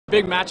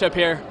Big matchup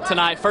here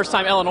tonight. First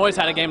time Illinois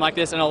had a game like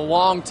this in a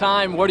long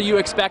time. What are you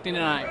expecting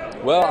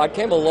tonight? Well, I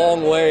came a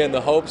long way in the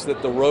hopes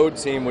that the road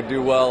team would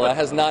do well. That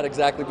has not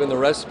exactly been the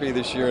recipe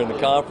this year in the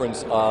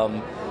conference.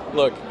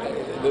 Look,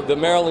 the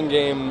Maryland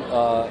game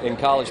in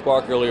College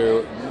Park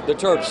earlier, the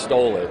Terps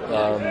stole it.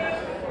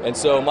 And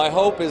so my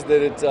hope is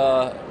that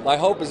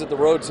the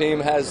road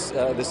team has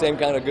the same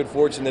kind of good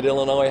fortune that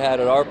Illinois had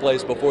at our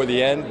place before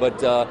the end.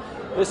 But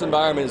this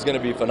environment is going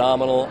to be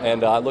phenomenal,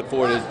 and I look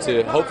forward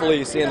to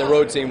hopefully seeing the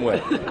road team win.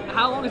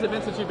 How long has it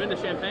been since you've been to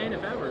Champaign,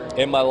 if ever?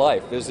 In my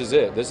life, this is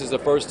it. This is the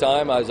first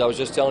time. As I was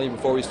just telling you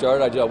before we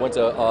started, I went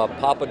to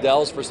Papa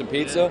Del's for some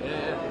pizza.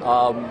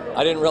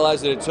 I didn't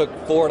realize that it took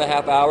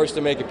 4.5 hours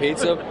to make a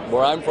pizza.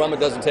 Where I'm from, it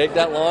doesn't take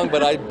that long,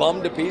 but I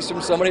bummed a piece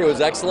from somebody who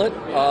was excellent.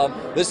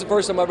 This is the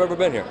first time I've ever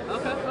been here.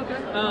 Okay.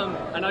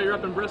 I know you're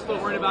up in Bristol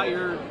worried about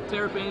your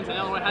Terrapins, and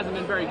Illinois hasn't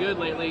been very good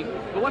lately.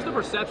 But what's the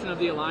perception of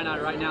the Illini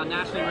right now,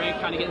 nationally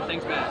ranked, kind of getting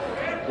things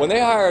back? When they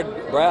hired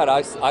Brad,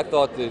 I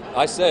thought that,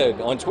 I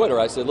said on Twitter,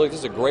 I said, look, this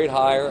is a great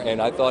hire,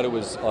 and I thought it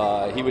was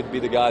he would be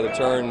the guy to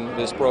turn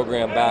this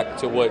program back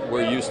to what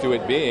we're used to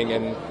it being,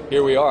 and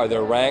here we are.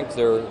 They're ranked,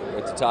 they're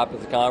at the top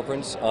of the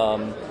conference.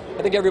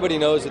 I think everybody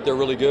knows that they're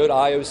really good.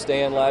 Io's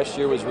stand last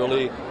year was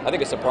really, I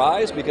think, a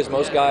surprise because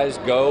most guys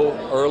go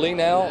early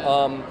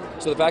now.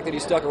 So the fact that he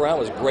stuck around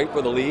was great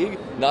for the league.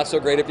 Not so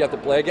great if you have to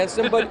play against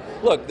them. But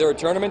look, they're a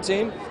tournament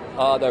team.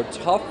 They're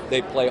tough.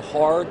 They play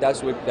hard.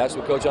 That's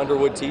what Coach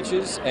Underwood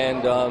teaches.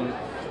 And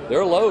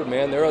they're a load,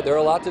 man. They're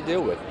a lot to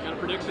deal with. Got a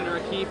prediction or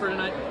a key for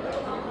tonight?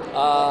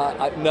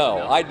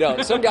 No, I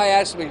don't. Some guy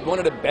asked me,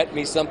 wanted to bet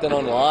me something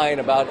online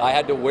about I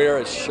had to wear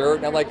a shirt,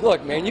 and I'm like,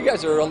 look, man, you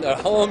guys are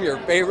at home, you're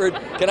favored.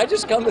 Can I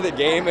just come to the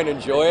game and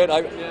enjoy it?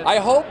 I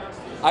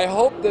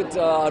hope that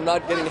I'm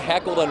not getting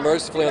heckled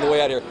unmercifully on the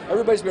way out here.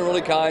 Everybody's been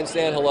really kind,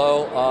 saying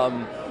hello.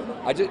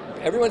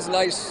 Everyone's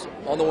nice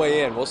on the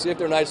way in. We'll see if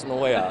they're nice on the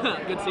way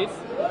out. Good seats.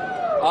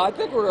 I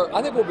think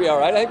we'll be all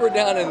right. I think we're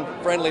down in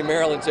friendly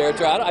Maryland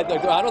territory. I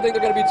don't think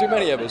there are going to be too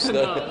many of us.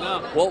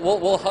 No.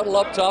 We'll huddle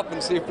up top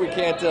and see if we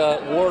can't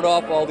ward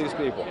off all these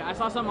people. Yeah, I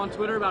saw something on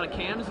Twitter about a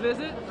Cam's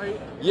visit.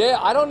 Yeah,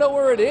 I don't know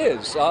where it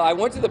is. I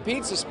went to the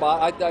pizza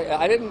spot.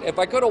 I didn't. If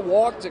I could have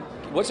walked to,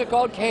 what's it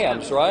called?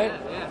 Cam's, right?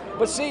 Yeah.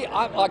 But see,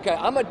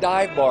 I'm a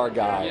dive bar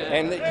guy,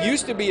 and it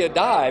used to be a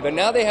dive, and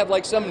now they have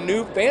like some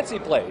new fancy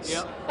place.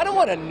 Yep. I don't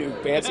want a new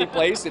fancy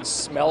place that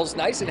smells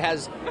nice. It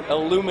has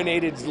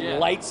illuminated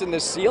lights in the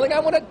ceiling. I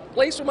want a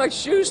place where my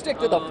shoes stick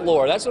to the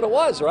floor. That's what it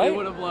was, right? You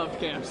would have loved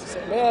Cam's.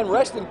 Man,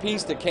 rest in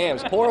peace to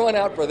Cam's. Pour one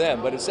out for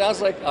them. But it sounds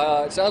like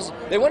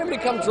they wanted me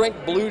to come drink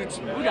blue.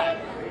 We got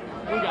it.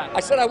 I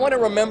said I want to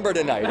remember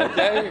tonight,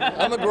 okay?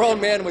 I'm a grown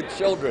man with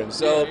children,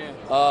 so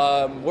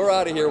we're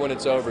out of here when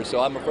it's over. So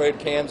I'm afraid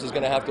Cam's is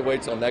going to have to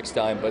wait till next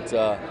time. But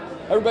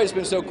everybody's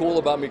been so cool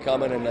about me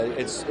coming, and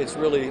it's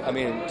really, I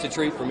mean, it's a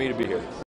treat for me to be here.